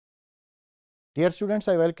Dear students,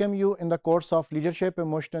 I welcome you in the course of Leadership,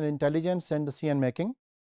 Emotional Intelligence and Decision Making.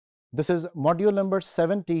 This is module number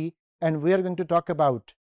 70, and we are going to talk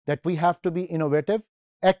about that we have to be innovative,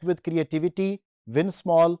 act with creativity, win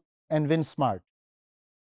small and win smart.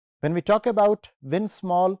 When we talk about win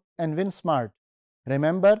small and win smart,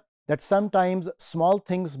 remember that sometimes small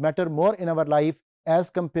things matter more in our life as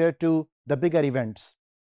compared to the bigger events,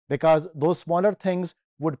 because those smaller things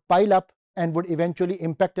would pile up and would eventually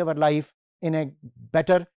impact our life in a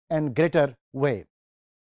better and greater way.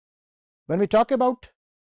 When we talk about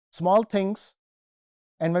small things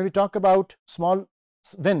and when we talk about small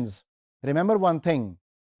wins, remember one thing,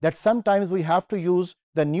 that sometimes we have to use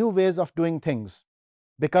the new ways of doing things,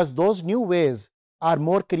 because those new ways are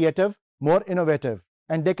more creative, more innovative,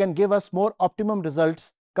 and they can give us more optimum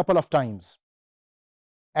results couple of times.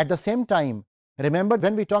 At the same time, remember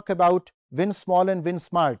when we talk about win small and win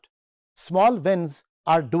smart, small wins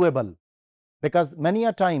are doable, because many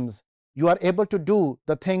a times you are able to do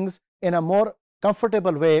the things in a more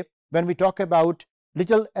comfortable way when we talk about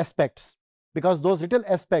little aspects, because those little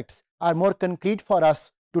aspects are more concrete for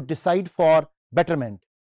us to decide for betterment.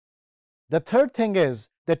 The third thing is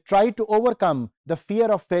that try to overcome the fear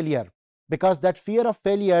of failure, because that fear of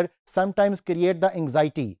failure sometimes creates the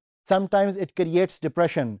anxiety, sometimes it creates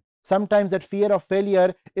depression, sometimes that fear of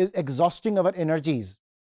failure is exhausting our energies.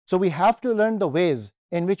 So we have to learn the ways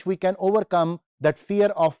in which we can overcome that fear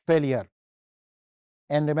of failure.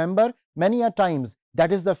 And remember, many a times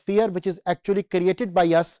that is the fear which is actually created by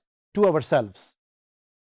us to ourselves.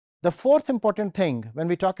 The fourth important thing when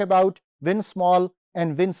we talk about win small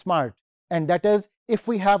and win smart, and that is, if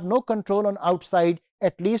we have no control on outside,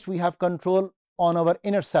 at least we have control on our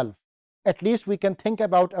inner self. At least we can think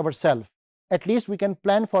about ourselves. At least we can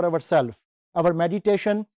plan for ourselves. Our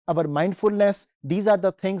meditation, our mindfulness, these are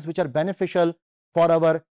the things which are beneficial for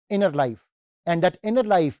our inner life, and that inner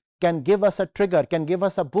life can give us a trigger, can give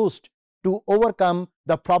us a boost to overcome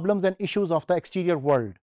the problems and issues of the exterior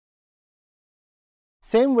world.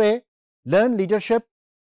 Same way, learn leadership.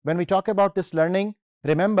 When we talk about this learning,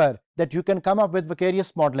 remember that you can come up with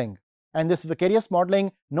vicarious modeling, and this vicarious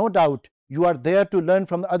modeling, no doubt you are there to learn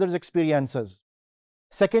from the others' experiences.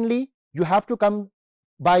 Secondly, you have to come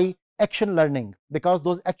by action learning, because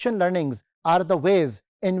those action learnings are the ways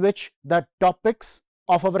in which the topics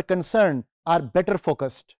of our concern are better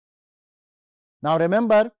focused. Now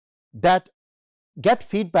remember that get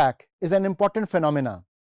feedback is an important phenomena,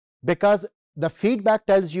 because the feedback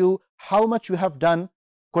tells you how much you have done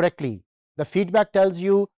correctly. The feedback tells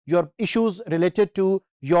you your issues related to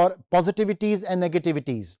your positivities and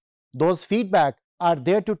negativities. Those feedback are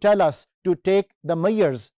there to tell us to take the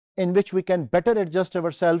measures in which we can better adjust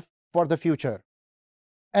ourselves for the future.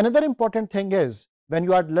 Another important thing is, when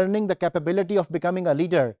you are learning the capability of becoming a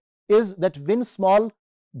leader, is that win small,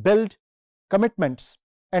 build commitments,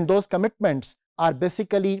 and those commitments are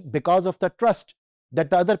basically because of the trust that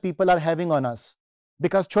the other people are having on us,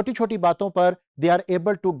 because choti choti baaton par they are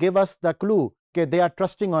able to give us the clue that they are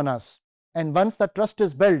trusting on us, and once the trust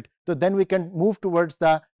is built, so then we can move towards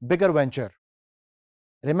the bigger venture.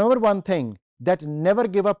 Remember one thing, that never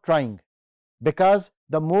give up trying, because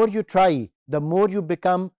the more you try, the more you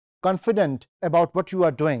become confident about what you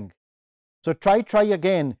are doing. So try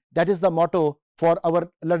again. That is the motto for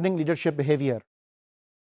our learning leadership behavior.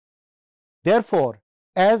 Therefore,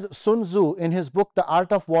 as Sun Tzu in his book The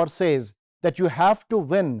Art of War says, that you have to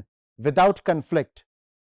win without conflict,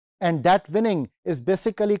 and that winning is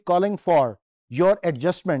basically calling for your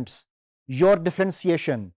adjustments, your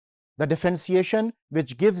differentiation, the differentiation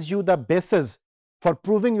which gives you the basis for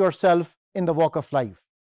proving yourself in the walk of life.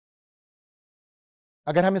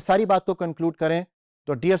 अगर हम इस सारी बात को conclude करें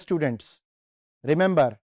तो dear students,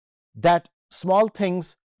 remember that small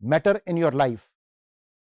things matter in your life,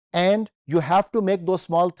 and you have to make those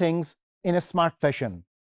small things in a smart fashion,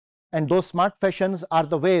 and those smart fashions are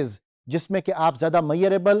the ways जिसमें कि आप ज़्यादा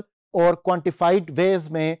measurable और quantified ways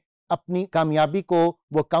में अपनी कामयाबी को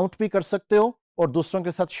वो count भी कर सकते हो और दूसरों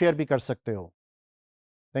के साथ share भी कर सकते हो.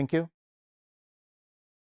 Thank you.